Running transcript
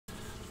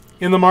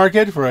In the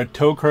market for a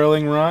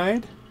toe-curling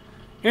ride?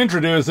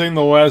 Introducing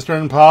the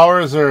Western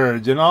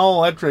Powersurge, an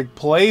all-electric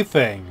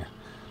plaything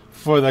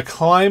for the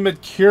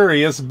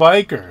climate-curious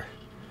biker.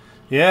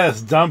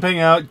 Yes, dumping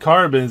out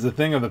carbon is a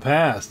thing of the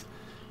past.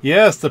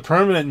 Yes, the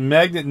permanent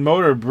magnet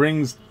motor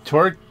brings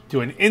torque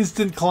to an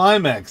instant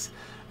climax.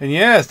 And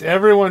yes,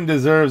 everyone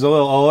deserves a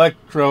little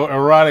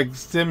electro-erotic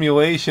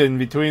stimulation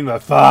between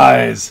the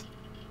thighs.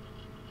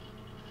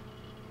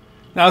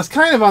 Now, I was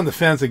kind of on the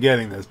fence of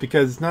getting this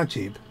because it's not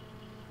cheap.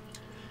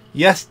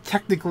 Yes,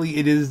 technically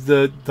it is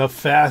the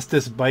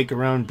fastest bike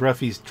around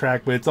Bruffy's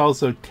track, but it's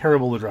also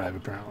terrible to drive,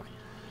 apparently.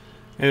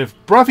 And if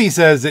Bruffy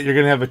says that you're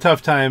going to have a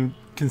tough time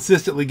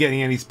consistently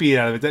getting any speed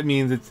out of it, that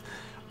means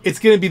it's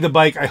going to be the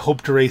bike I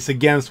hope to race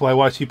against while I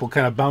watch people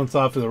kind of bounce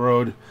off of the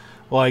road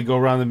while I go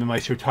around them in my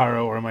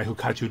Shotaro or my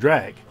Hokkachu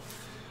drag.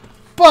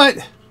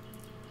 But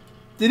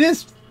it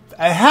is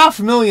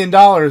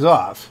 $500,000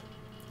 off.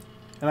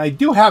 And I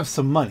do have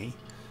some money.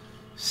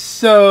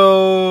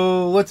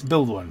 So let's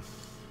build one.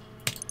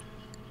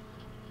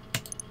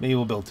 Maybe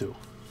we'll build two.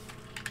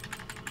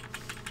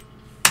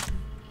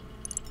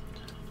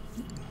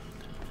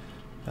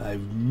 I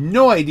have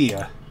no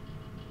idea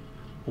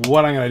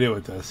what I'm going to do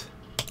with this.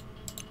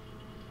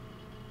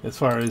 As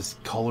far as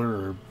color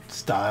or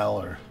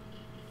style or...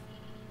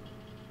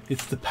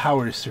 It's the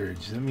Powersurge.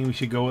 Does that mean we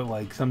should go with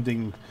like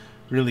something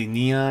really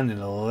neon and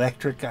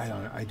electric?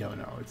 I don't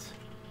know. It's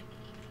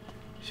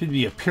should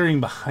be appearing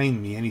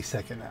behind me any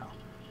second now.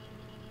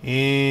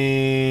 Any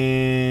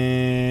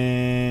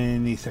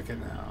second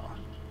now.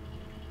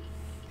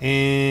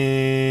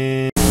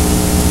 And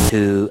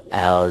 2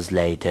 hours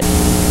later.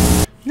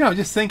 You know,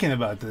 just thinking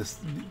about this,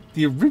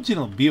 the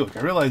original Buick, I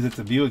realize it's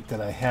a Buick that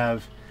I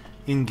have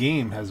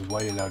in-game has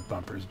whited out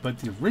bumpers, but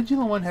the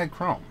original one had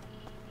chrome.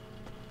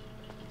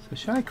 So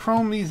should I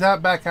chrome these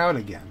back out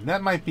again?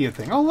 That might be a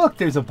thing. Oh look,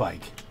 there's a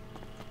bike.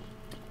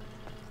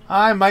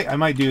 I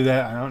might do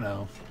that. I don't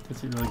know.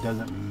 It really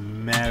doesn't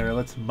matter.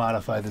 Let's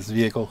modify this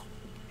vehicle.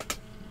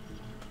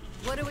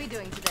 What are we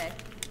doing today?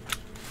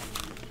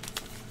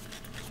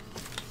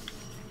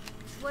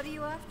 What are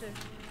you after?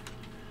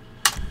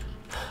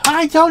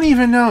 I don't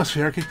even know,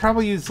 sweetheart. Could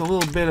probably use a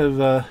little bit of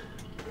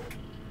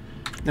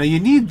Now you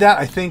need that,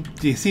 I think.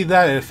 Do you see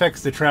that? It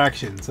affects the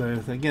traction.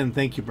 So again,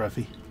 thank you,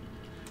 Bruffy.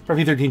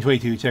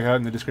 Bruffy1322, check out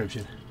in the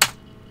description.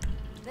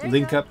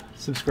 Link up,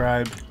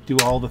 subscribe, do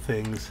all the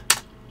things.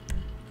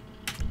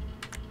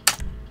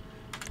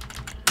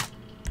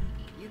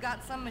 You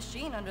got some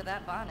machine under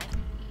that bonnet.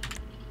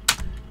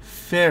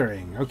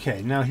 Fairing.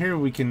 Okay, now here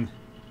we can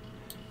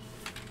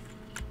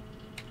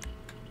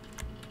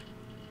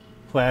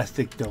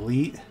plastic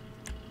delete,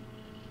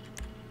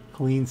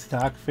 clean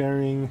stock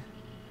fairing,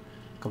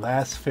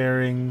 glass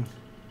fairing,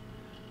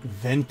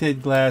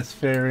 vented glass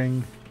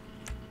fairing,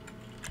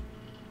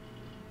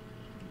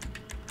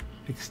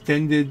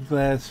 extended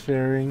glass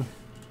fairing.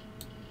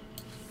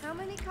 How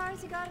many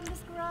cars you got in this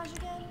garage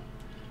again?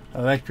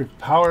 Electric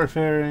power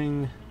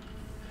fairing,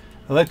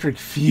 electric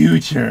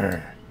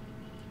future.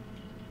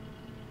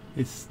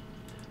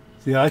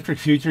 The electric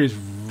future is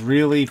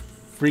really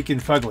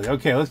freaking fugly.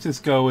 Okay, let's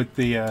just go with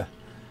the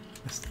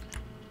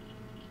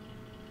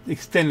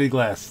extended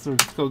glass.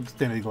 Let's go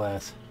extended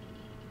glass.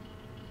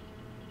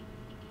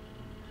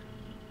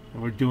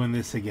 And we're doing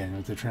this again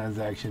with the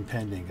transaction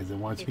pending because it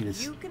wants me to.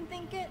 If you can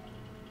think it,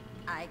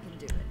 I can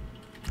do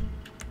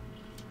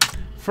it.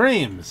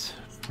 Frames.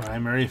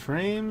 Primary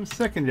frame,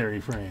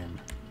 secondary frame.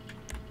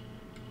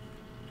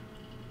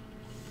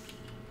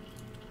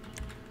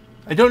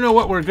 I don't know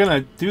what we're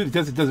gonna do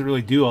because it doesn't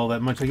really do all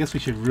that much. I guess we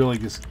should really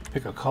just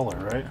pick a color,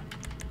 right?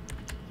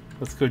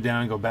 Let's go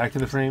down and go back to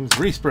the frames.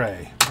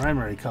 Respray,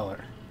 primary color.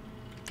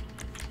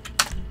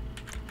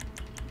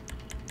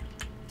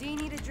 Do you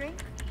need a drink?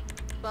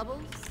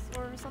 Bubbles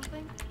or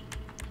something?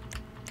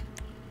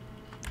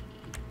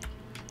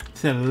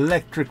 It's an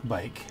electric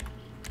bike.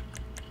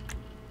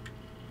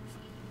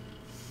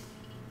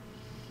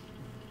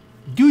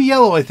 Do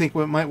yellow, I think,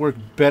 might work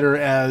better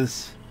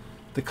as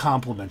the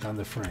complement on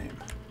the frame.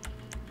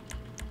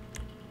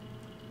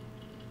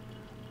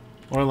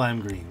 Or lime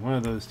green, one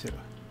of those two.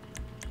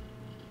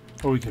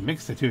 Or we could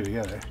mix the two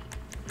together.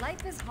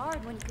 Life is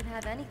hard when you can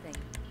have anything.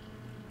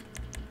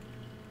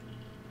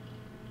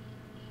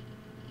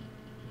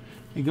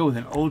 You go with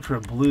an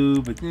ultra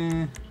blue, but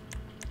I've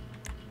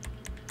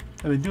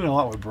been doing a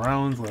lot with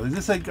browns lately. Is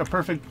this like a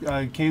perfect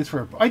case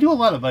for... I do a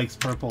lot of bikes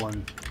purple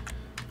and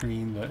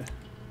green, but...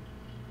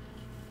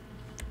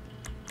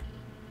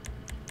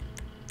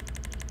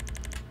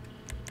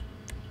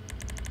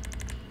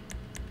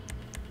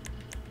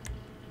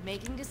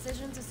 Making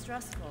decisions is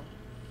stressful.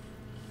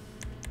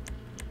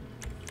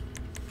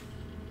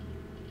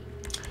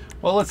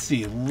 Well, let's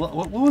see.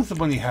 What was the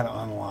one you had to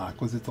unlock?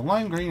 Was it the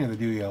lime green or the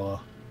dew yellow?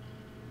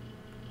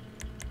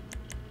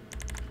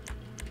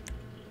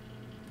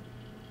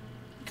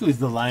 I think it was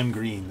the lime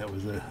green that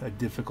was a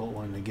difficult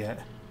one to get.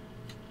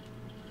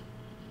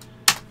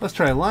 Let's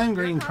try lime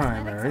green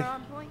primary.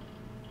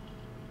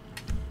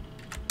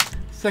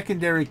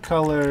 Secondary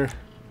color.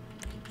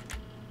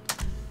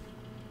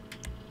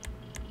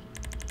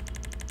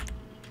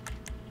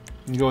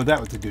 And go with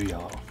that with the do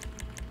yellow.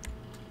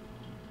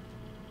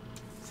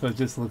 So it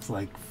just looks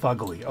like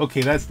fuggly.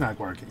 Okay, that's not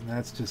working.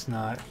 That's just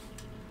not.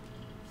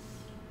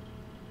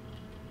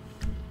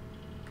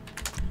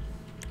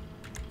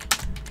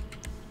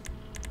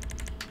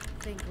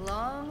 Think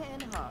long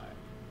and hard.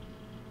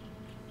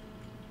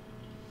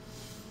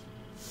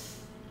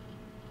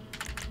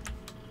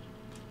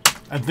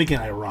 I'm thinking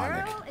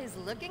ironic. Girl is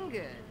looking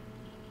good.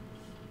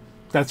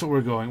 That's what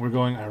we're going. We're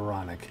going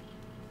ironic.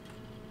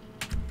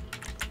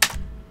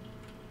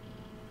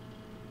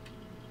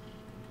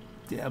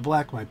 Yeah,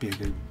 black might be a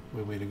good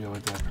way to go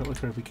with that. But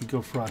look, if we could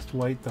go frost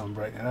white, then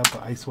brighten it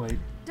up. Ice white.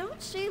 Don't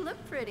she look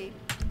pretty?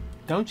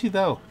 Don't you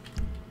though?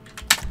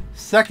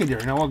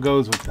 Secondary. Now what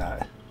goes with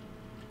that?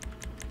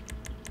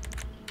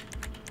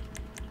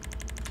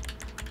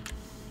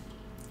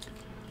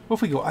 What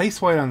if we go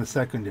ice white on the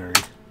secondary?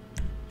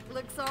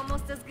 Looks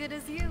almost as good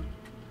as you.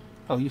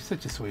 Oh, you're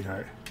such a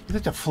sweetheart. You're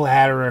such a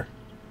flatterer.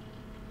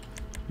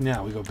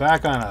 Now we go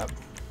back on up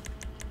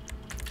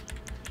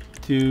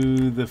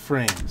to the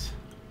frames.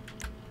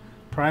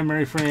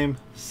 Primary frame,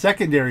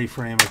 secondary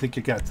frame. I think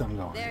you got something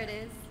going. There it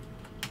is.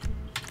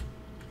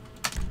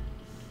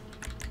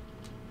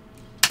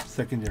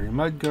 Secondary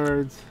mud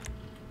guards.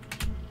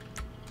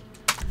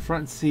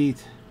 Front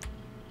seat.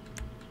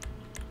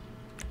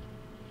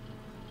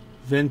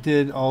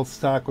 Vented, all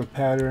stock with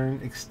pattern.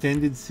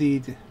 Extended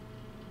seat.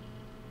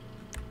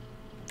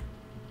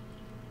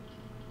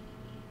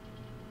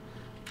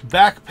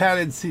 Back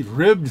padded seat.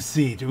 Ribbed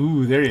seat.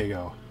 Ooh, there you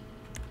go.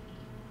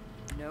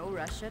 No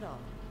rush at all.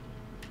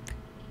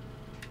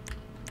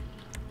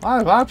 A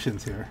lot of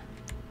options here.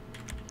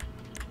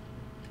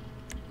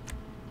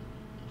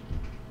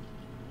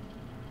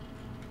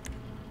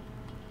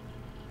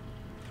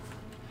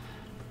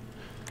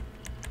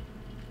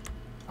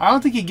 I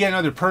don't think you get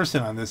another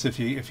person on this if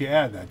you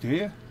add that, do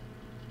you?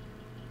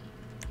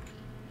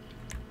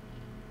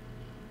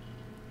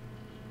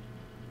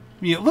 I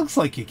mean, it looks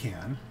like you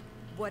can.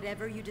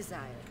 Whatever you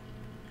desire.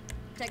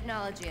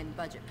 Technology and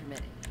budget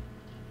permitting.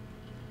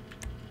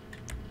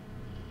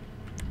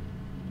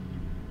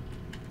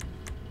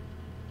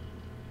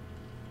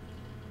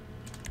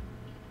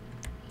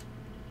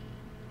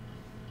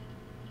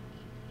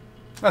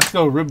 Let's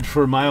go ribbed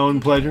for my own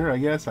pleasure, I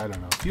guess. I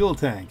don't know. Fuel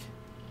tank.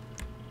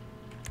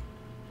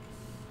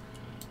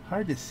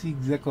 Hard to see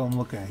exactly what I'm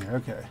looking at here.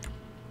 Okay.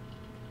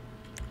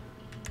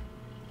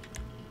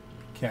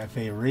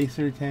 Cafe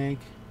racer tank.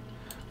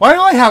 Why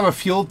do I have a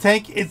fuel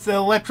tank? It's an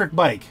electric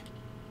bike.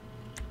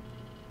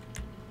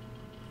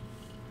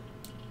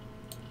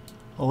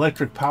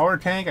 Electric power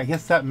tank? I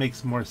guess that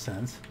makes more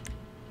sense.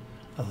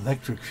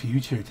 Electric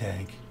future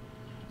tank.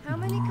 How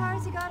many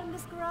cars you got in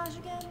this garage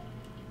again?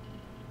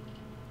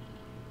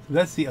 So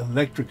that's the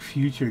electric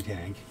future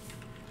tank.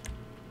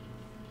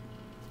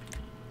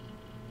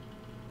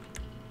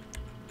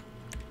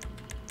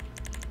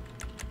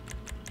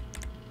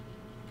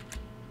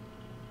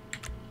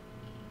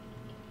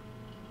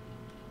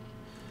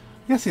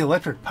 I guess the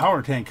electric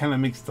power tank kind of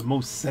makes the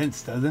most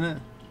sense, doesn't it?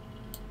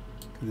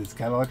 Because it's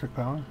got electric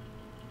power.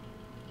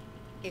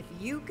 If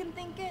you can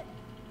think it,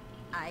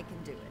 I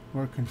can do it.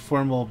 More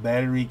conformal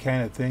battery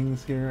kind of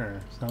things here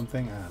or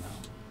something. I don't know.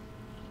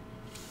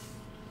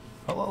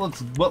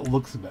 What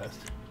looks the best?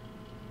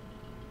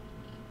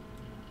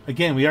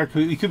 Again, we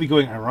could be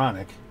going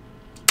ironic.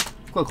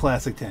 Let's go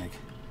classic tank.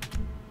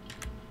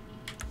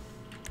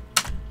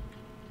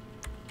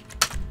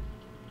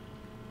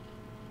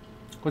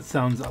 What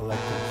sounds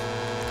electric?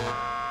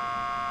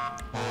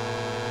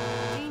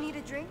 Do you need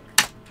a drink?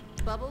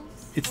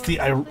 Bubbles? It's or the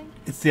something?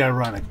 it's the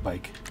ironic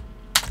bike.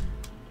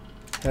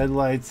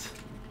 Headlights.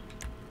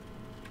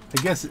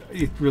 I guess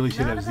it really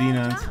should Not have a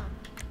bad xenons. job.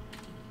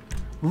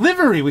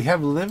 Livery. We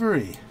have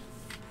livery.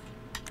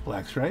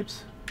 Black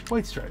stripes.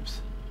 White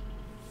stripes.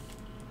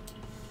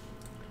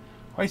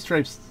 White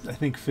stripes, I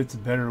think, fits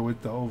better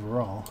with the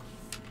overall.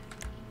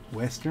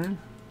 Western.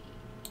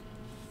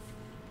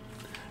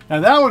 Now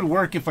that would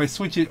work if I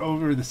switch it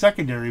over the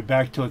secondary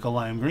back to like a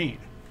lime green.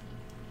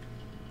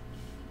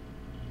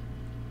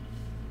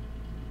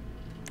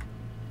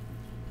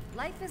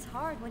 Life is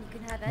hard when you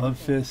can have anything. Love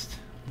Fist.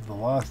 The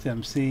Lost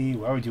MC.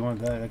 Why would you want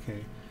that?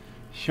 Okay.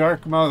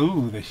 Shark Mo.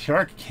 Ooh, the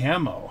shark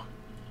camo.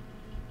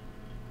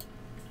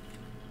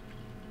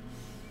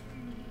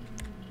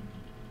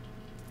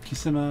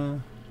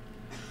 Kissima.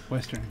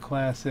 Western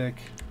Classic.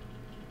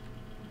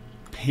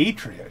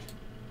 Patriot.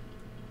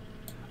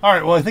 All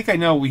right. Well, I think I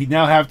know. We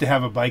now have to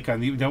have a bike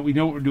on the. We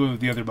know what we're doing with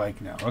the other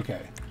bike now.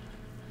 Okay.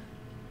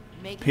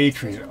 Making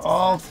Patriot. decisions is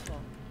Alt. stressful.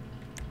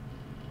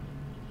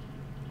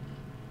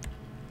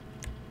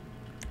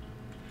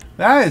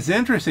 That is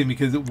interesting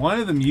because one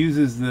of them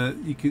uses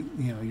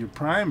your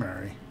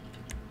primary.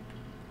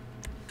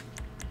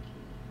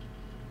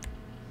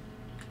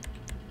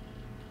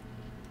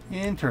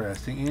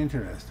 Interesting.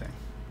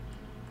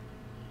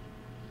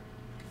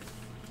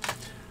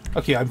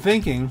 Okay, I'm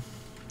thinking.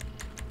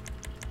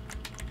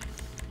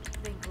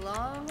 Think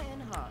long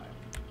and hard.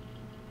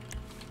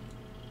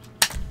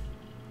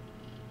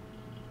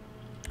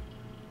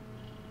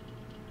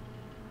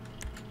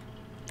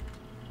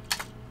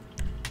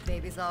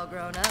 baby's all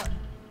grown up.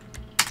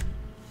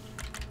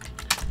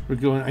 We're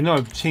going. I know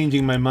I'm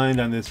changing my mind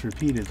on this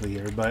repeatedly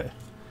here, but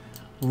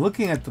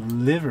looking at the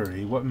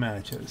livery, what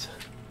matches?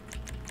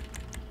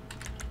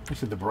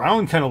 Actually, the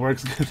brown kind of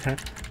works good there.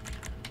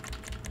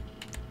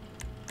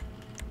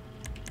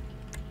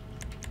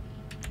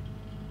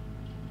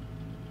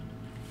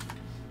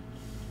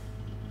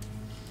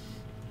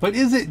 But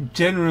is it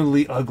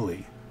generally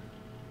ugly?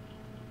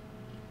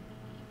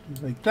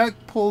 Like, that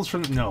pulls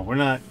from... No, we're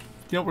not...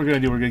 You know what we're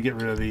going to do? We're going to get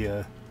rid of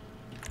the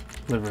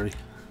livery.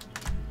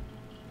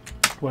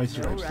 White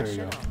stripes, there you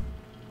go.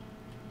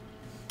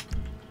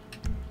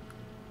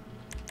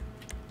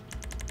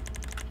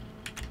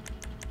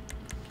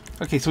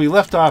 Okay, so we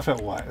left off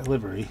at what?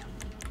 Livery.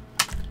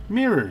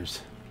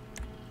 Mirrors.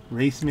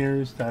 Race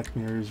mirrors, stock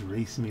mirrors,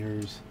 race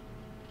mirrors.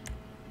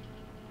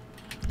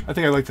 I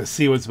think I'd like to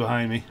see what's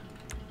behind me.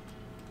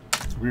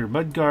 Rear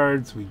mud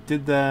guards, we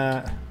did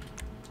that.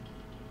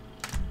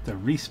 The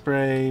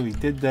respray, we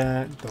did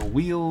that. The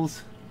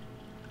wheels.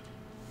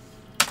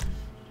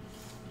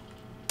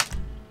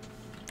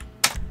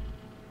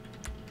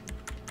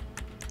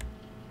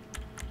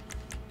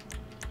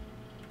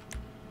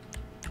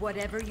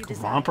 Whatever you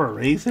desire. Romper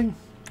racing?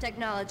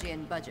 Technology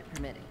and budget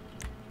permitting.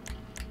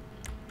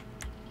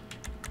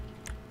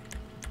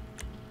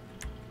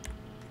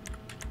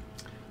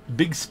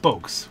 Big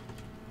spokes.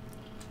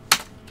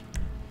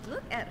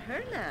 Look at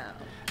her now.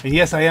 And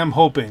yes, I am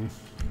hoping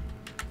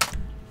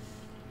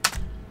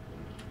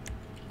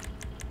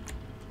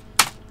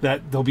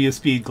that there'll be a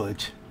speed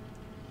glitch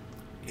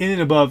in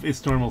and above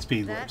its normal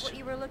speed That glitch. what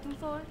you were looking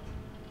for?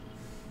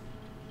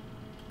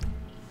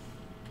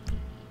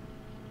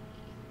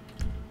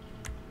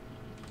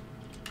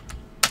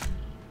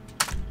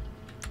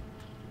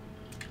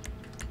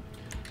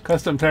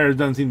 Custom tires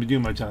doesn't seem to do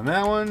much on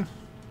that one.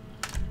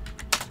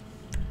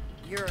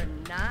 You're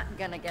not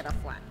gonna get a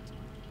flat.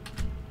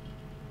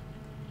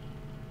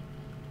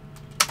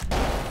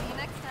 See you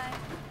next time.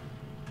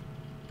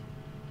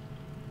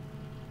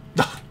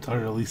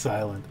 Totally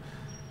silent.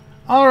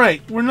 All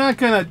right, I'm not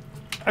gonna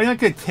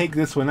take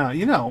this one out.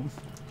 You know,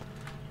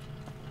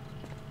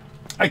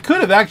 I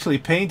could have actually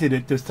painted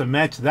it just to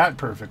match that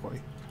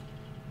perfectly.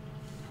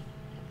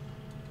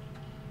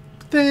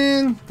 But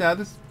then,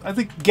 I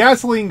think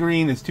gasoline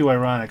green is too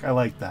ironic. I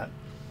like that.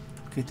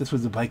 Okay, this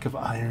was a bike of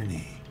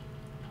irony.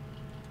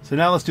 So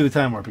now let's do the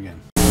time warp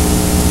again.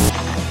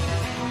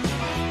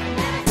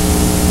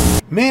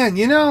 Man,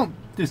 you know,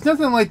 there's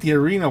nothing like the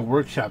Arena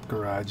Workshop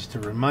garage to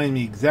remind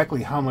me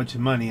exactly how much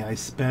money I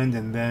spend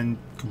and then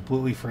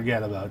completely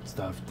forget about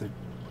stuff,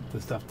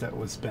 the stuff that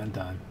was spent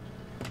on.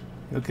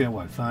 Looking at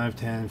what, 5,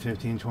 10,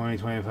 15, 20,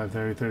 25,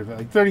 30, 35,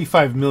 like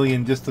 35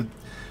 million just to,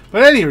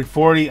 but at any rate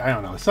 40, I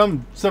don't know,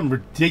 some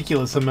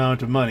ridiculous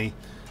amount of money.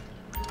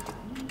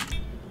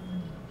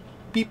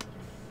 Beep.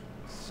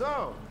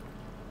 So,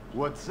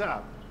 what's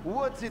up?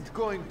 What's it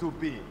going to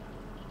be?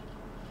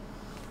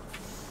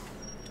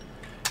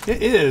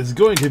 It is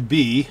going to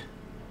be...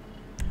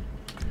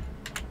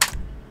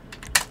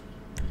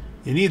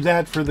 You need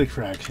that for the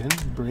traction,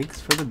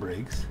 brakes for the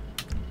brakes,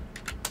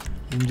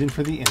 engine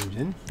for the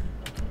engine,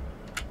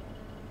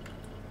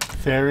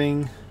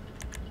 fairing.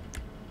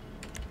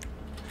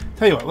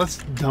 Tell you what, let's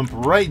dump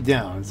right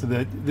down so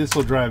that this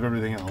will drive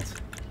everything else.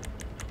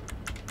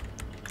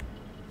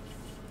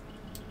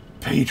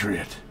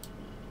 Patriot.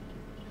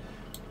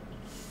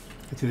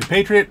 It's either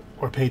Patriot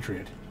or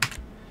Patriot.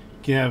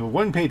 You can have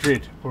one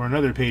Patriot or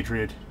another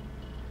Patriot.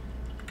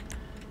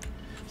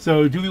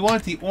 So do we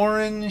want the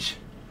orange?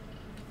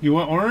 You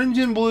want orange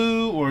and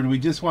blue, or do we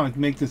just want to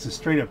make this a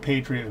straight up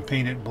Patriot and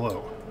paint it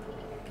blue?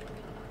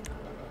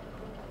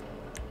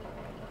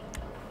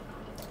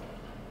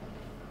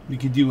 We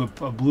could do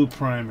a blue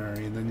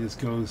primary and then just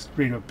go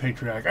straight up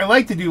patriotic. I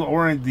like to do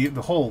orange,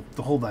 the whole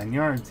 9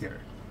 yards here.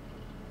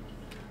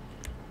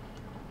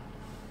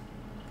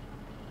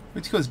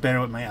 Which goes better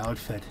with my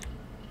outfit.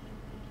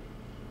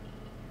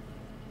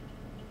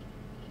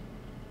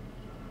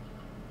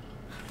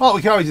 Well,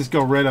 we can always just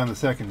go red on the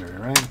secondary,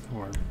 right?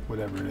 Or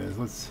whatever it is.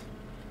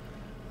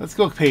 Let's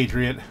go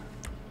Patriot.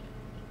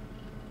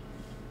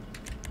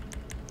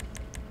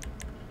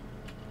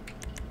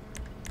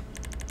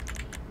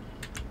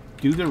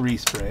 Do the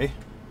respray.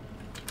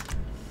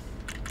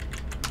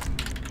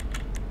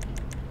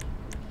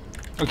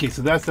 Okay,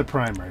 so that's the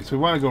primary. So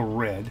we want to go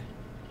red,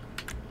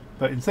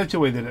 but in such a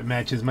way that it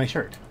matches my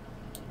shirt.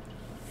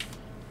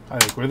 I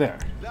think we're there.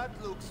 That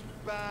looks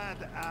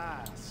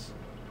badass.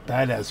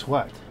 Badass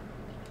what?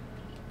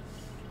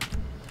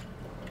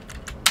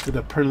 With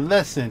a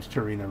pearlescent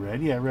Torino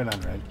red. Yeah, red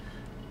on red.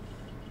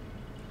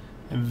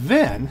 And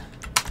then,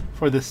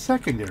 for the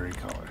secondary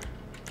color.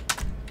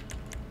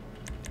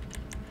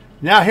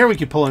 Now here we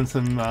can pull in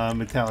some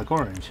metallic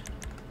orange.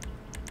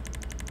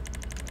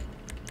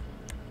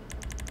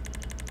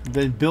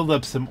 Then build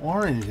up some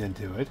orange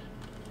into it.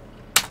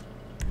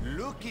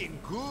 Looking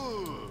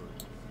good.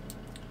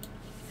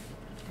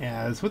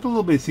 As with a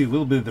little bit, see a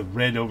little bit of the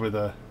red over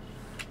the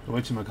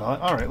whatchamacallit.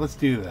 Alright, let's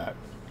do that.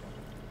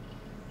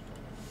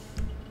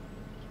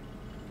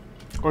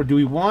 Or do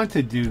we want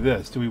to do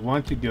this? Do we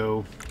want to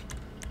go...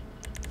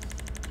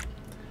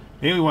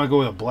 Maybe we want to go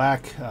with a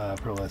black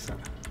pearlescent.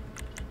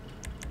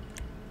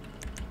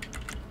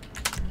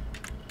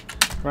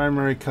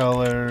 Primary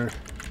color.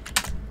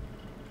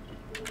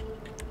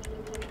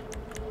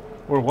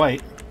 Or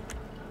white.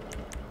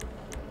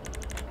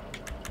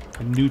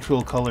 A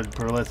neutral colored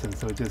pearlescent,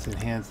 so it just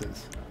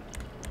enhances.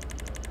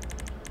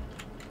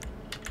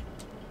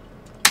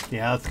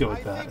 Yeah, let's go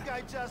with that. I think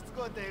I just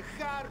got a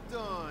heart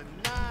on.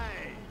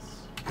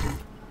 Nice.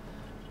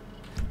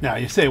 Now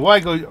you say, why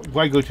go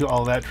to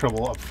all that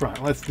trouble up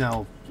front? Let's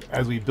now,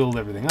 as we build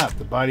everything up,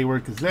 the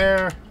bodywork is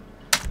there,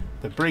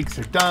 the brakes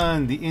are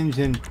done, the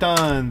engine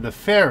done, the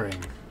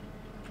fairing.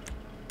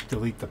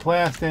 Delete the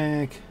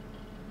plastic,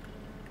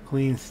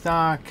 clean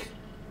stock.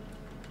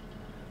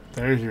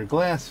 There's your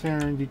glass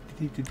fairing.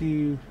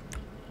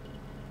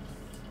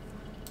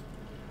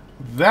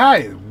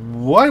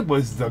 What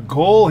was the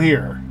goal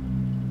here?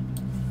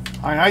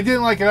 I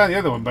didn't like it on the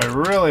other one, but I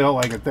really don't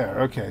like it there.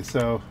 Okay,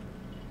 so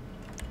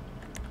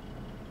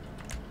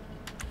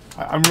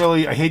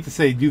I hate to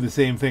say do the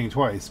same thing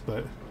twice,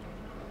 but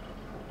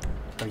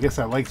I guess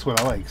I likes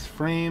what I likes.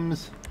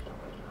 Frames,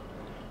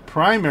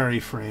 primary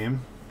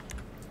frame,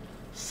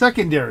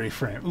 secondary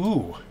frame.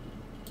 Ooh,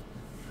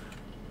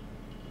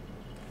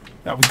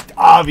 that was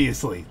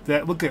obviously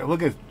that. Look at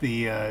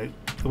the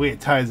way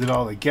it ties it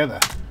all together.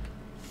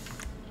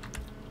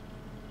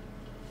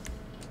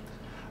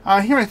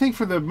 Here, I think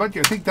for the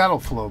budget, I think that'll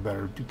flow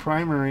better. Do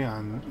primary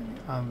on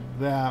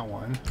that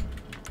one.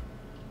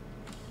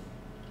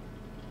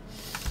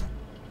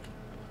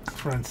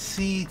 Front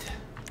seat.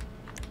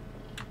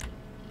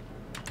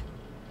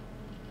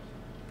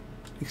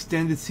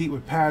 Extended seat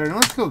with pattern.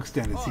 Let's go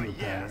extended seat with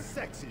pattern.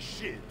 Sexy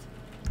shit.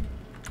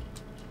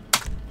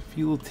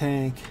 Fuel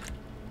tank.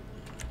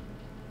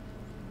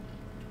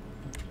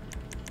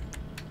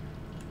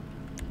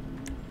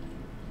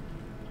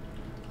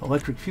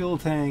 Electric fuel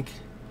tank.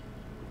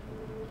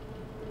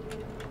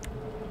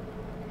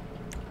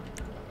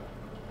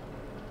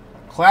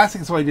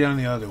 Classic is what I did on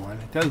the other one.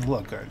 It does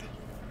look good.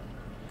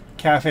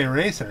 Cafe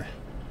Racer.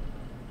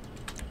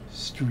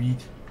 Street.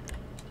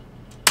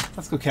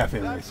 Let's go Cafe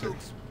That Racer.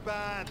 looks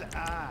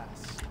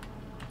badass.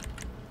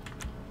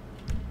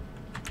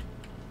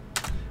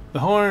 The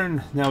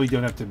horn, now we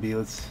don't have to be.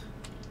 Let's...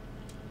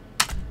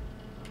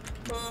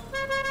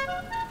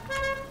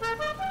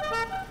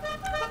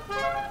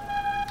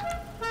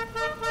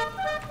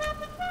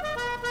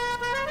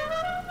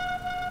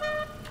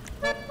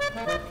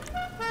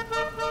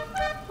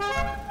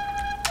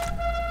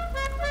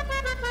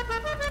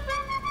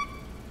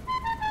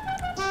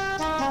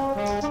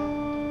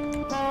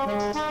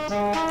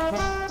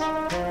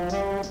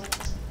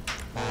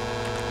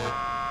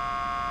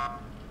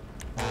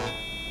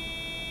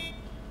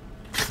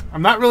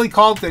 I'm not really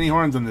called to any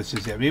horns on this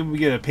just yet. Maybe we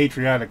get a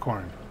patriotic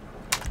horn.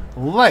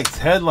 Lights,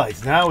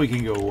 headlights. Now we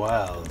can go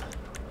wild.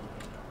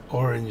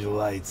 Orange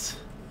lights.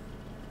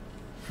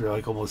 For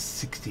like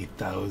almost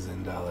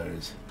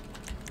 $60,000.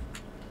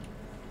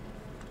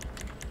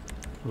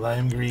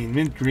 Lime green,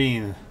 mint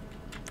green.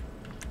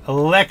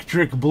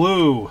 Electric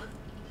blue.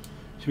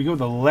 Should we go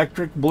with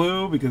electric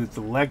blue because it's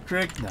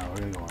electric? No,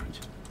 we're going to go orange.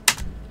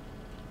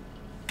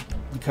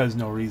 Because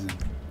no reason.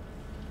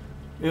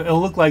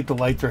 It'll look like the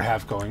lights are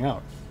half going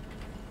out.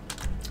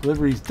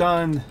 Livery's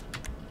done.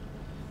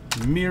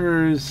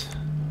 Mirrors.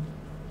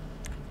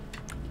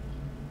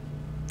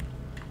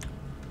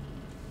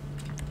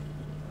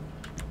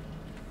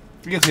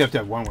 I guess we have to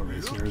have one more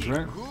race mirrors,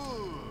 right?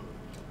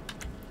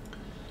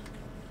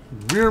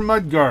 Rear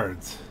mud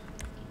guards.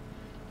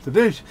 So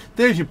there's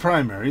your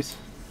primaries.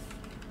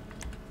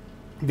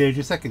 There's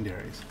your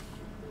secondaries.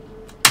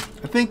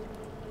 I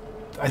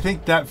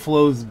think that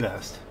flows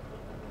best.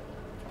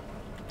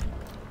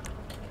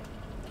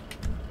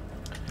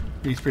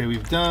 Respray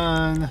we've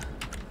done.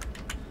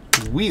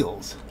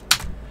 Wheels.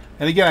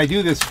 And again, I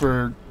do this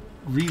for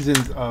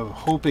reasons of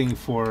hoping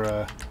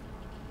for...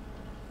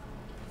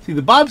 see,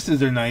 the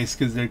bobsters are nice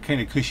because they're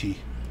kind of cushy.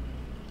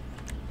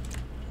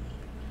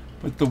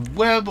 But the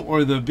web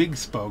or the big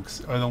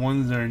spokes are the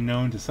ones that are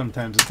known to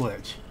sometimes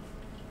glitch.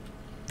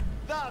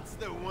 That's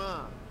the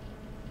one.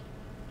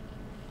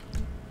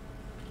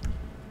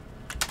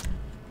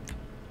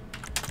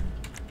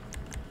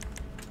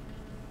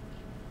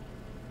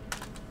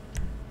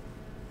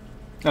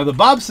 Now the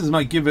bobsters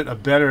might give it a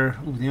better,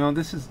 you know,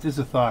 this is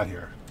a thought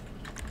here.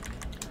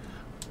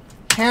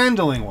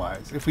 Handling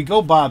wise, if we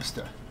go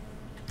bobster.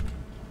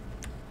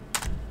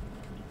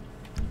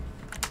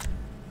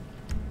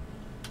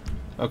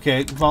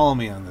 Okay, follow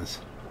me on this.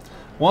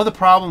 One of the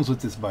problems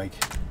with this bike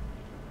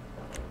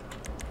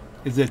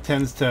is it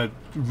tends to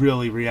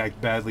really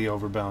react badly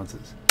over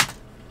bounces.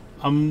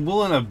 I'm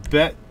willing to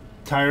bet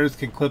tires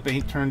can clip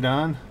ain't turned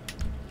on.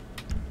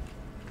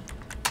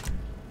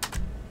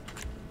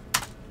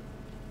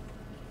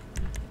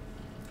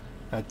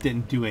 That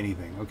didn't do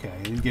anything. Okay,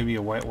 it didn't give me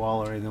a white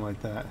wall or anything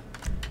like that.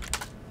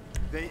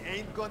 They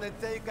ain't gonna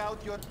take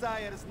out your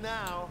tires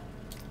now.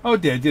 Oh,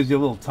 it did. It gives you a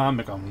little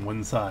tonic on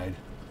one side.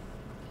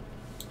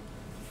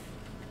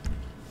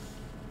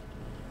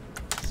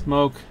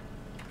 smoke.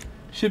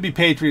 Should be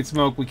Patriot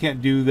smoke. We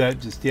can't do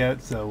that just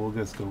yet, so we'll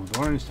just go with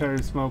orange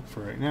tire smoke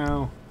for right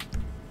now.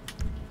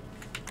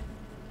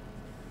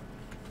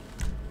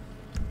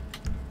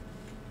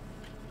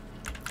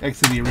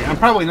 Exit the arena. I'm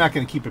probably not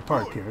going to keep it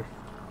parked here.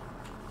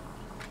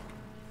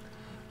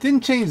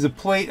 Didn't change the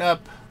plate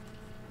up.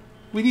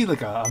 We need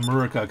like a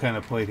America kind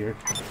of plate here.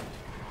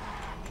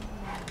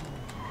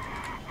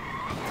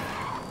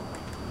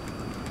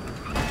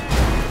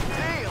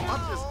 Damn, I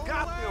just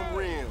got them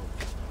rims.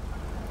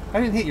 I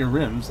didn't hit your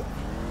rims. I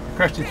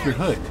crashed into your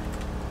hood.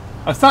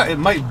 I thought it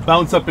might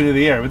bounce up into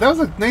the air, but that was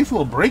a nice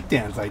little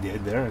breakdance I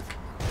did there.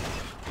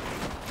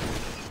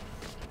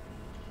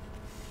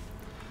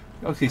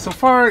 Okay, so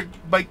far,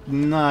 bike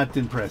not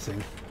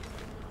impressing.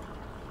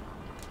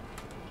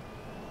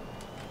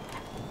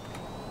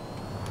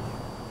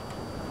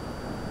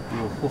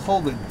 We'll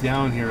hold it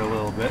down here a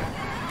little bit.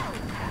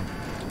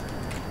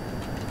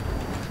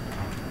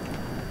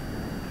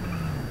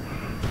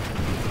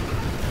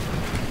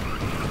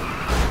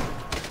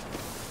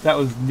 That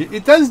was,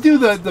 it does do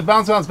the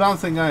bounce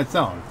thing on its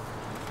own.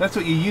 That's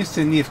what you used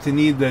to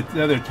need the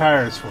other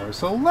tires for.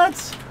 So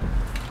let's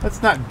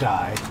not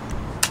die.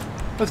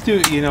 Let's do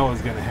what you know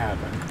is going to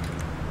happen.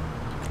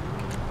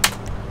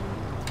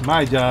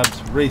 My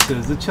job's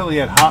races the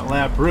Chiliad hot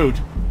lap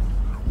route.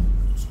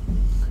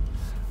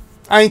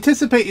 I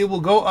anticipate it will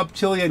go up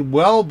Chiliad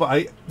well,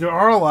 but there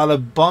are a lot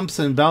of bumps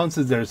and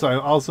bounces there, so I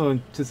also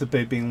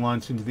anticipate being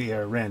launched into the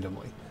air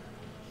randomly.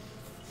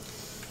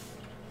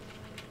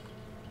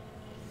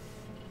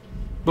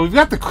 But we've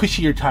got the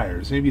cushier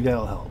tires. Maybe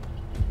that'll help.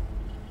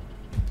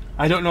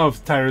 I don't know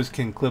if tires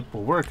can clip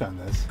will work on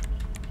this.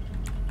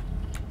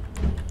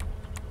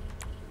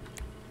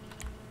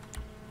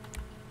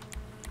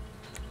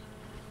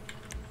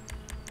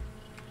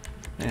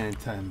 And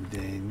time of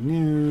day,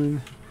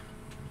 noon.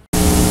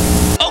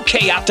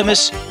 Okay,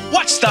 Optimus,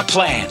 what's the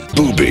plan?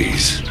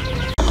 Boobies.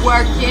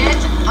 Work it,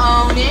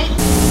 own it.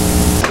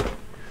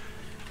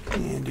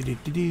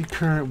 And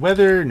current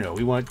weather. No,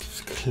 we want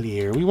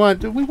clear. We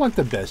want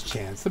the best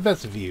chance, the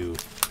best view.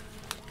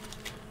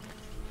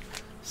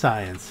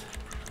 Science.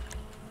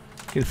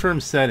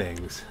 Confirm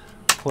settings.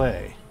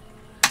 Play.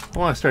 I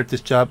want to start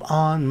this job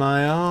on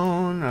my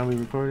own. Are we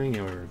recording?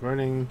 Yeah, we're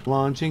recording.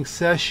 Launching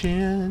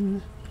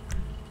session.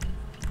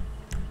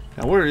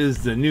 Now, where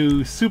is the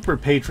new super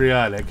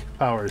patriotic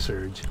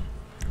Powersurge?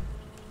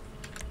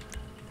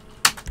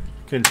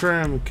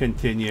 Confirm,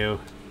 continue.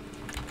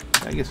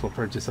 I guess we'll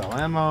purchase all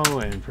ammo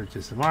and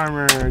purchase some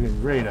armor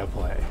and ready to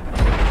play.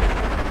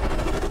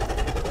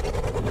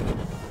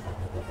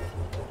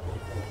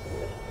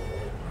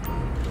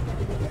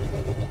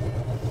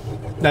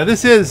 Now,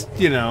 this is,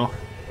 you know,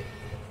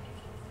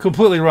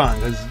 completely wrong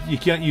because you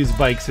can't use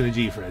bikes in a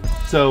G-Fred.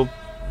 So,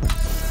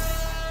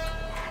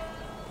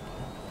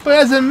 but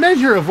as a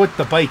measure of what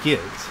the bike is.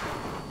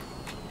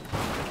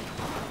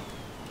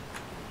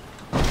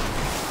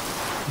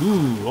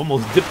 Ooh,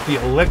 almost dipped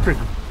the electric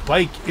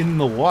bike in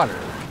the water.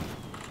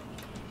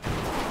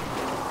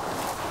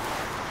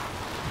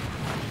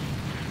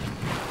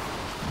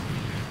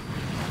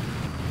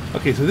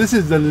 Okay, so this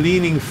is the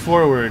leaning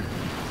forward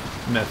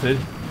method.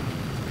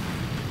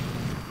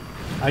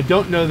 I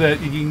don't know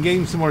that you can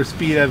gain some more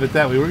speed out of it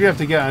that way. We're going to have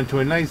to get onto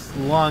a nice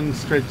long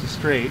stretch of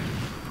straight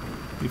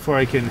before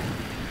I can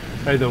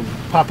try the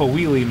pop a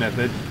wheelie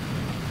method.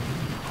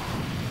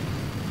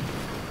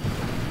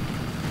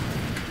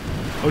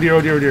 Oh dear,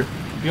 oh dear, oh dear.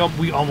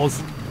 We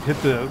almost hit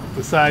the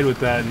side with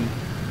that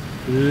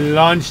and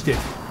launched it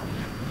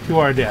to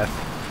our death.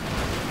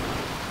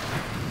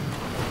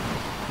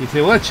 You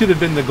say, well, that should have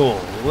been the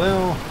goal.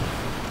 Well,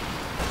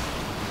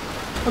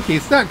 okay,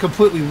 it's not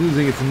completely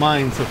losing its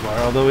mind so far,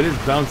 although it is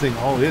bouncing,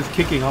 it is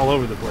kicking all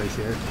over the place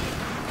here.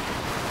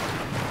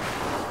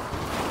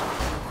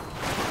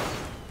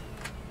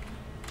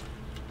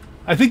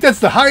 I think that's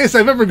the highest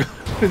I've ever gone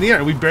in the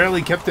air. We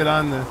barely kept it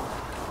on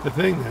the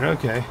thing there.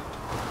 Okay.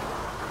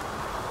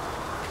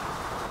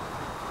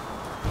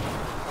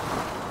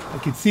 I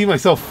can see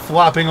myself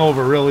flopping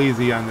over real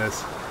easy on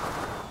this.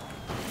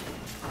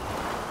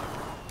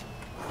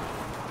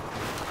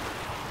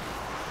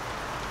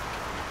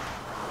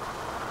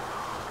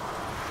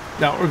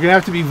 Now, we're going to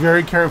have to be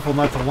very careful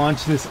not to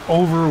launch this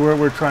over where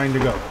we're trying to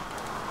go.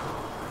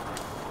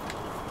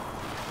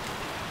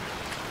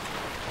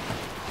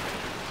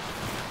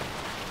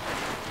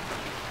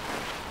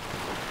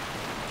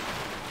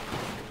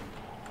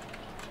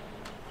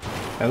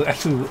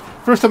 Actually,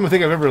 first time I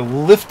think I've ever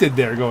lifted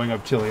there going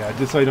up Chiliad,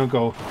 just so I don't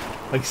go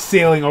like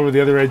sailing over the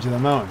other edge of the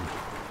mountain.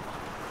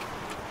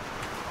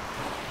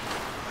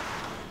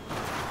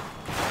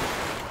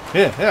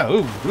 Yeah,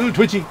 ooh, little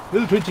twitchy,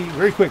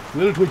 very quick,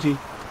 little twitchy.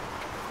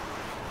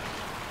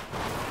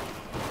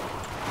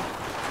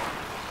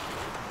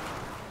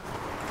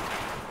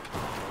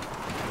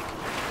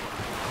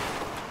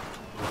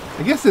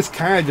 I guess this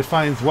kind of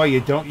defines why you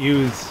don't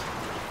use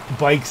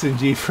bikes and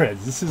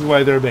G-Freds. This is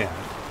why they're banned.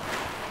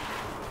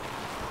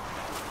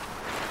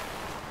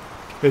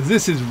 Because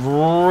this is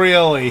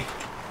really...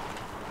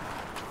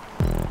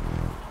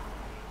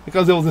 Like I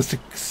was able just to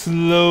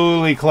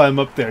slowly climb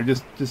up there,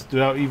 just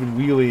without even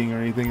wheeling or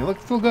anything. And look,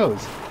 it still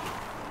goes.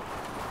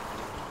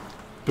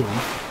 Boom.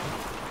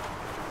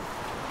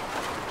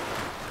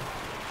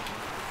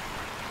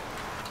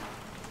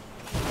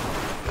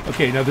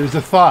 Okay, now there's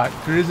a thought.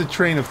 There is a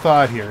train of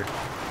thought here.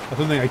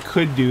 Something I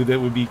could do that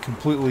would be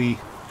completely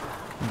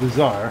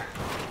bizarre.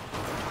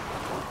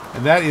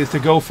 And that is to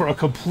go for a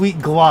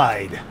complete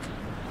glide.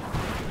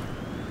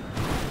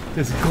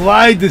 Just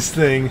glide this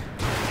thing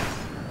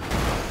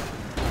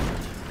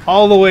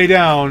all the way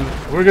down.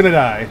 We're gonna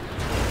die.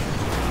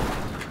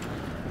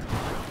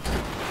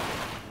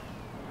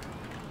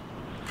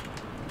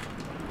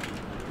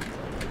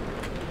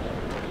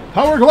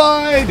 Power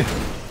glide!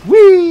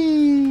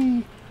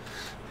 Whee!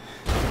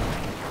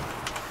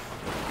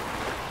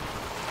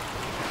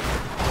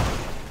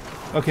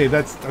 Okay,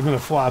 I'm gonna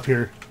flop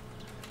here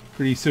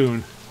pretty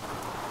soon.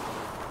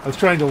 I was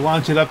trying to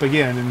launch it up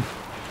again,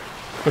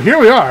 but here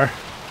we are.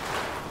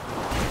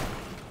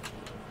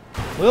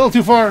 A little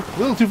too far, a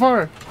little too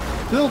far,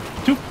 a little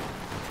too...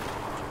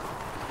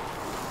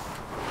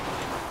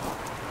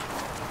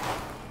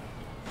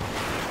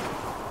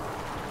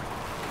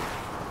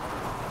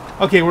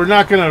 Okay, we're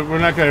not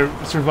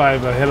gonna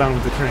survive a head-on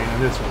with the train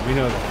on this one. We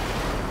know that.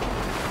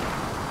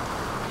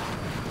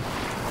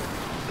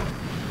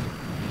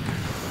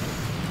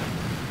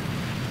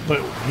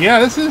 But yeah,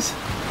 this is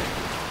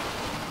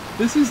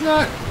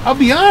not. I'll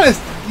be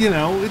honest. You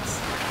know,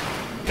 it's.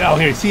 Oh,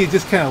 here, see, it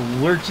just kind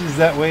of lurches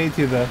that way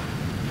to the.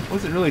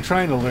 Wasn't really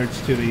trying to lurch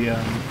to the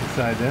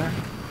side there.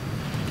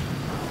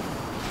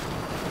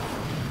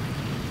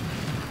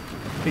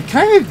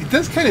 It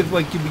does kind of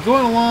like you'd be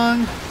going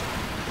along.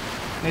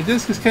 And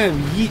this just kind of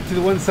yeet to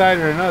the one side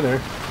or another.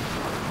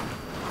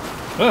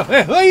 Oh,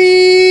 hey,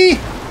 hey!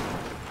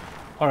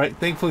 All right,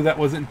 thankfully that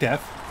wasn't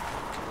death.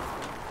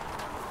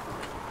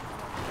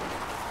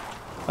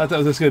 I thought that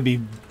was just going to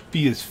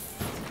be just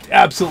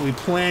absolutely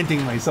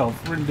planting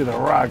myself into the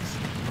rocks.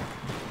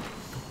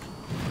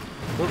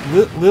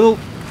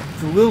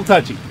 It's a little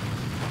touchy.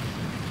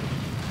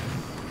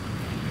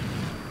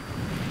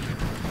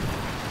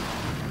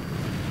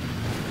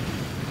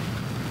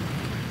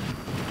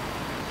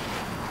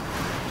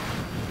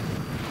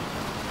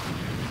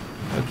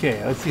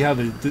 Okay, let's see how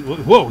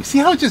whoa, see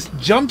how it just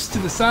jumps to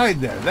the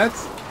side there?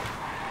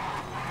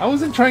 I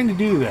wasn't trying to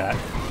do that.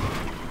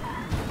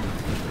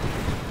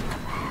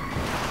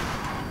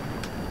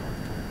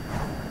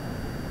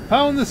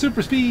 Pound the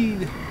super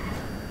speed!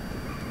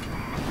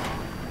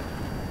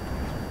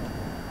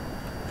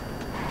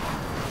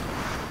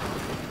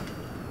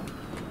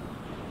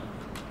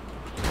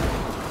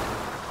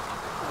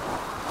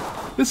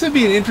 This would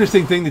be an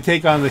interesting thing to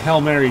take on the Hail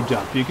Mary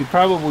jump. You could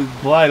probably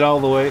glide all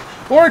the way.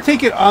 Or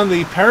take it on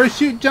the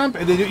parachute jump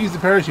and then don't use the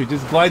parachute.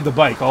 Just glide the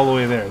bike all the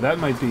way there. That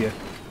might be an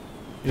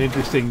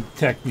interesting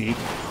technique.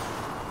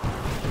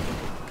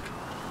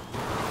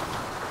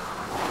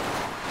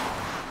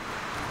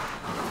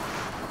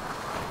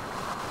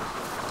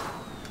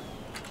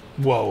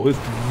 Whoa, this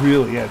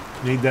really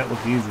made that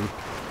look easy.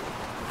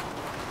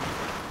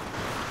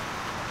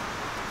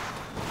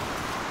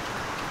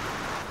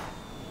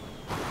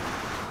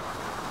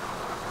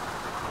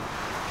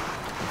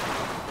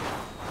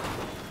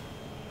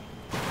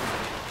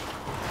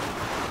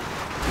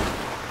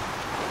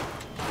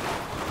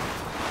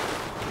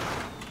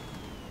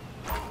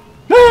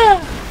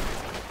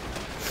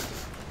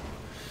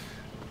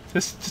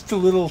 Just a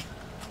little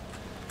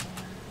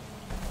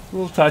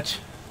touch.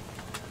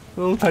 A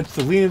little touch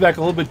to lean it back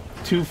a little bit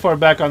too far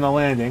back on the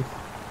landing.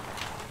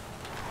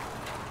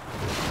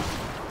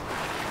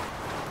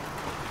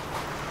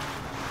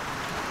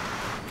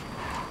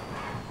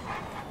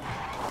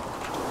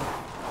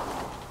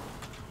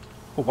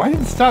 Well, why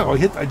didn't it stop?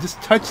 I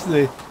just touched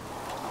the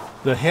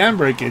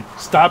handbrake. It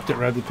stopped it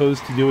rather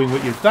opposed to doing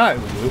what you thought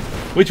it would do,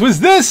 which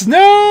was this.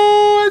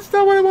 No, that's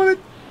not what I wanted.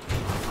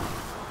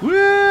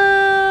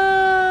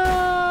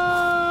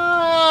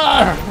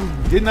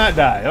 Did not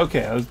die.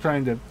 Okay, I was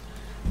trying to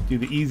do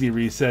the easy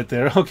reset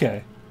there.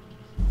 Okay.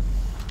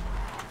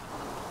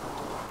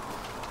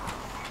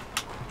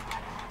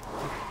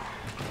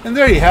 And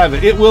there you have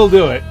it. It will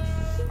do it.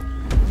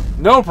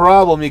 No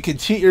problem. You can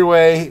cheat your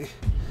way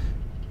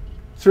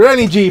through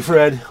any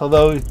G-Fred,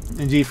 although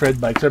in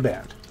G-Fred bikes are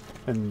banned.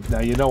 And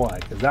now you know why,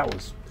 because that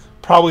was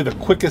probably the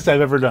quickest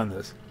I've ever done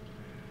this.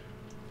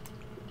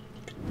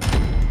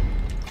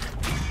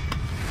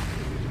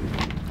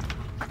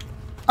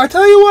 I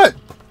tell you what,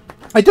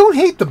 I don't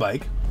hate the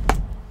bike.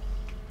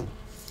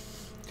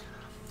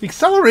 The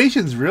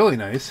acceleration's really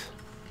nice.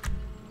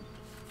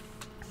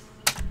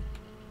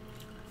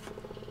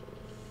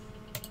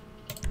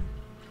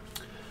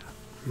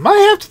 Might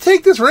have to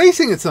take this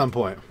racing at some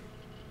point.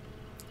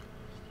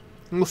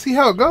 And we'll see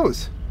how it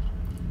goes.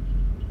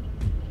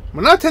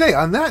 Well, not today.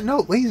 On that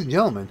note, ladies and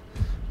gentlemen,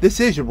 this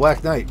is your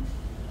Black Knight.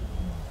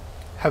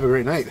 Have a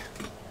great night.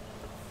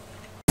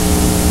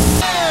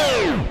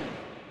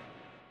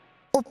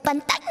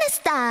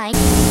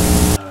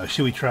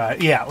 Should we try?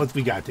 Yeah,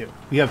 we got to.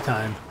 We have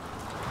time.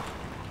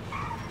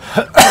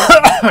 Am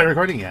I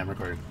recording? Yeah, I'm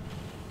recording.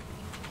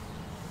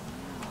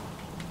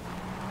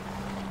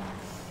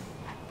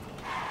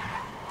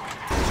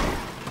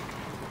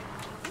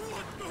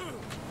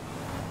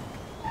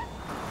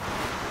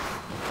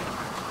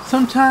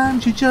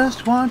 Sometimes you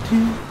just want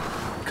to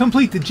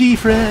complete the G,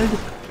 Fred.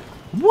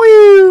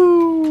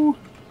 Woo!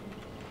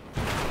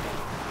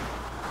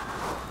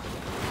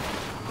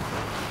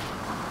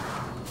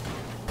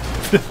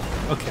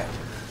 Okay.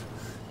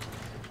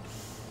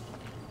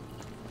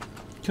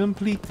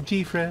 Complete the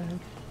G, Fred.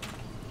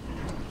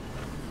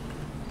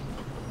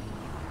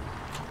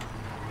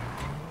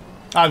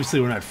 Obviously,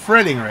 we're not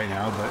fretting right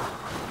now,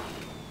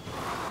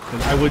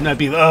 but I would not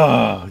be.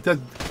 Oh,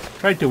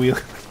 tried to wheel.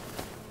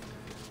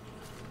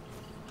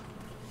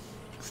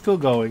 Still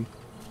going.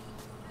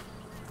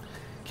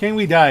 Can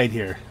we die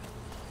here?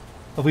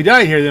 If we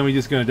died here, then we're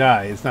just gonna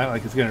die. It's not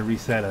like it's gonna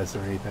reset us or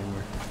anything.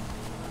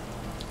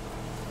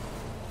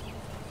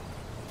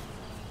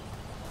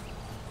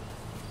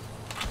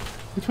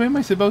 Which way am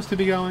I supposed to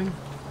be going?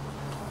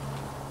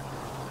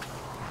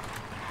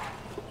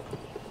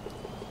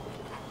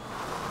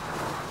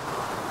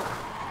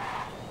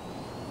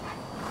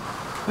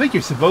 I think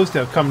you're supposed to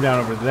have come down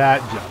over that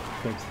jump.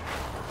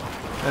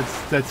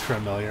 That's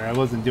familiar. I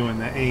wasn't doing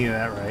any of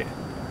that right.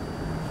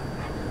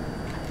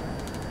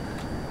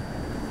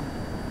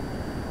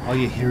 All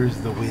you hear is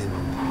the wind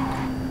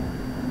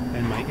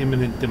and my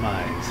imminent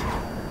demise.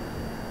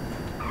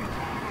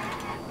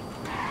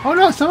 Oh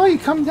no! Somehow you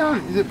come down.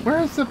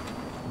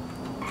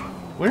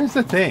 Where's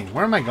the thing?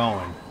 Where am I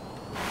going?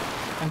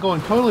 I'm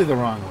going totally the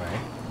wrong way.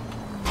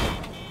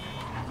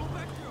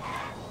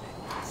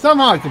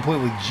 Somehow I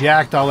completely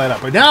jacked all that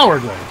up, but now we're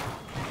good.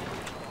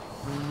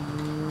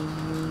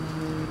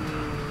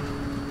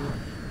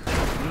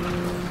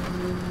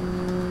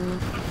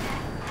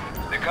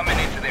 They're coming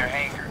into their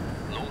hangar.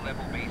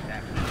 Low-level base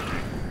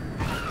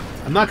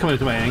access. I'm not coming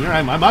into my hangar.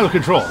 I'm out of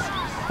control.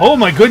 Oh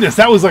my goodness,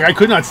 that was like I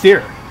could not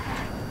steer.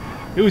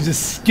 It was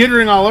just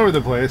skittering all over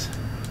the place.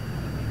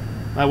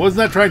 I was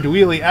not trying to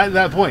wheelie at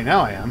that point.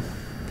 Now I am.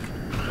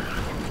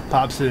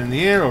 Pops it in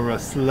the air over a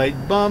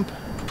slight bump.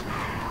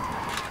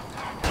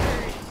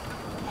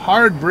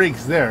 Hard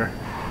brakes there,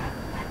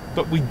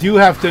 but we do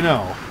have to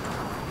know.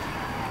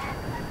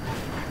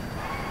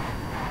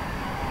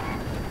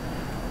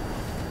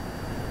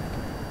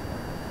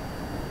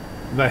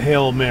 The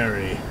Hail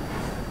Mary.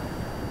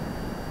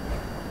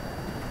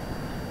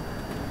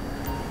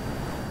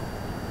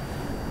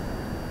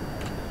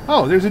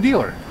 Oh, there's a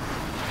dealer.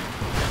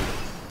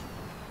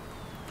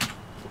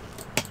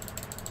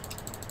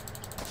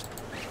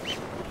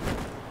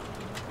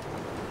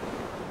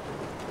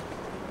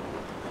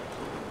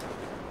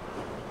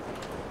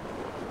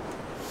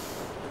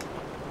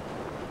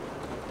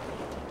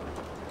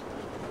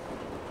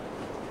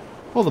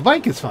 Well, the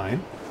bike is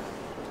fine.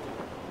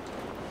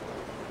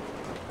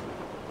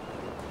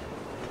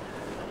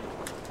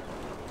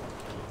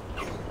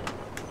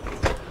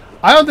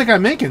 I don't think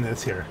I'm making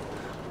this here.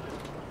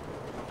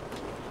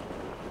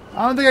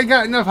 I don't think I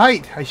got enough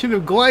height. I should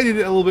have glided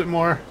it a little bit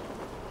more.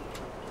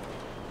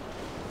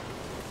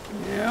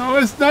 No,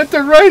 it's not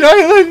the right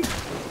island.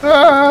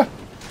 Ah.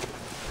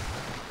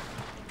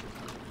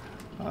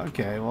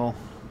 Okay, well.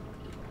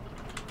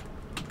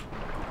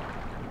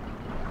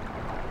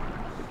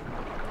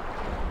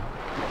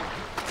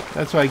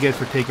 That's what I get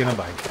for taking a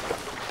bike.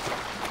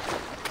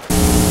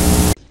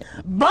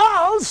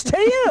 Balls to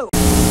you!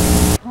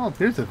 Oh,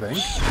 here's the thing.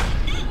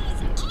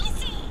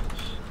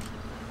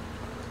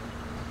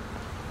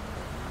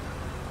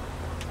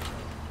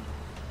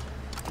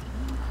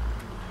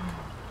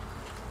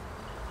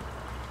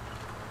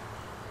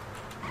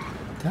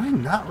 Did I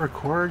not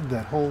record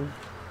that whole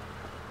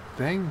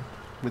thing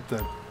with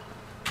the...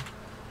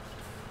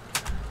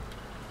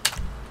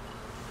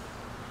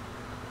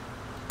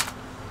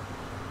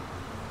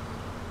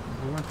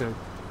 I want to...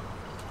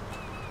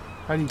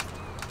 How do you...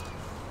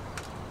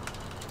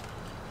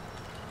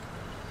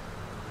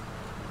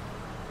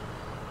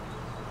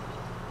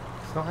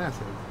 Still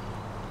acid.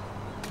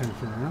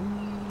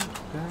 Confirm.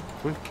 Back.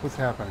 What's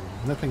happening?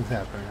 Nothing's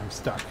happening. I'm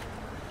stuck.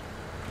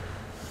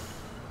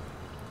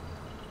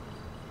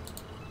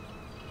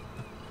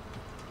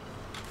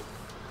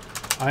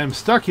 I am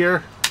stuck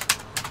here.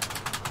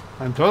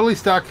 I'm totally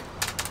stuck.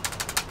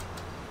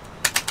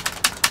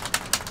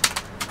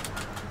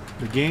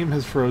 The game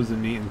has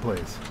frozen me in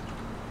place.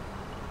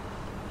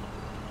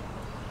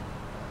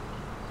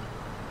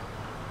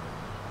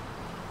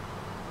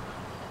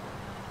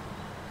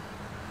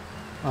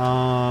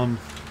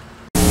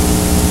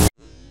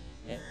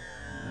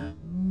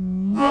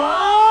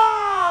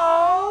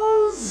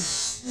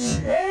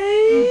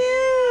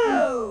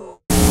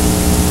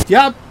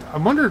 Yep. I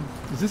wonder,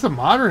 is this a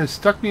mod or has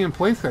stuck me in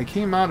place? I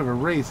came out of a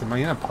race. Am I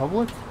in a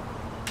public?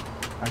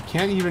 I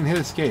can't even hit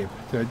escape.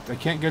 I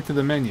can't get to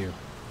the menu.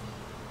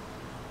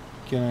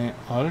 Can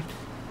I alt?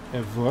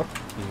 Ever?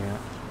 Yeah.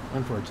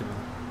 Unfortunately.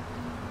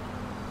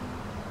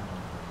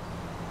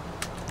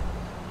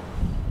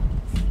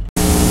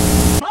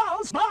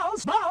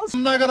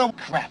 I'm not gonna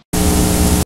crap.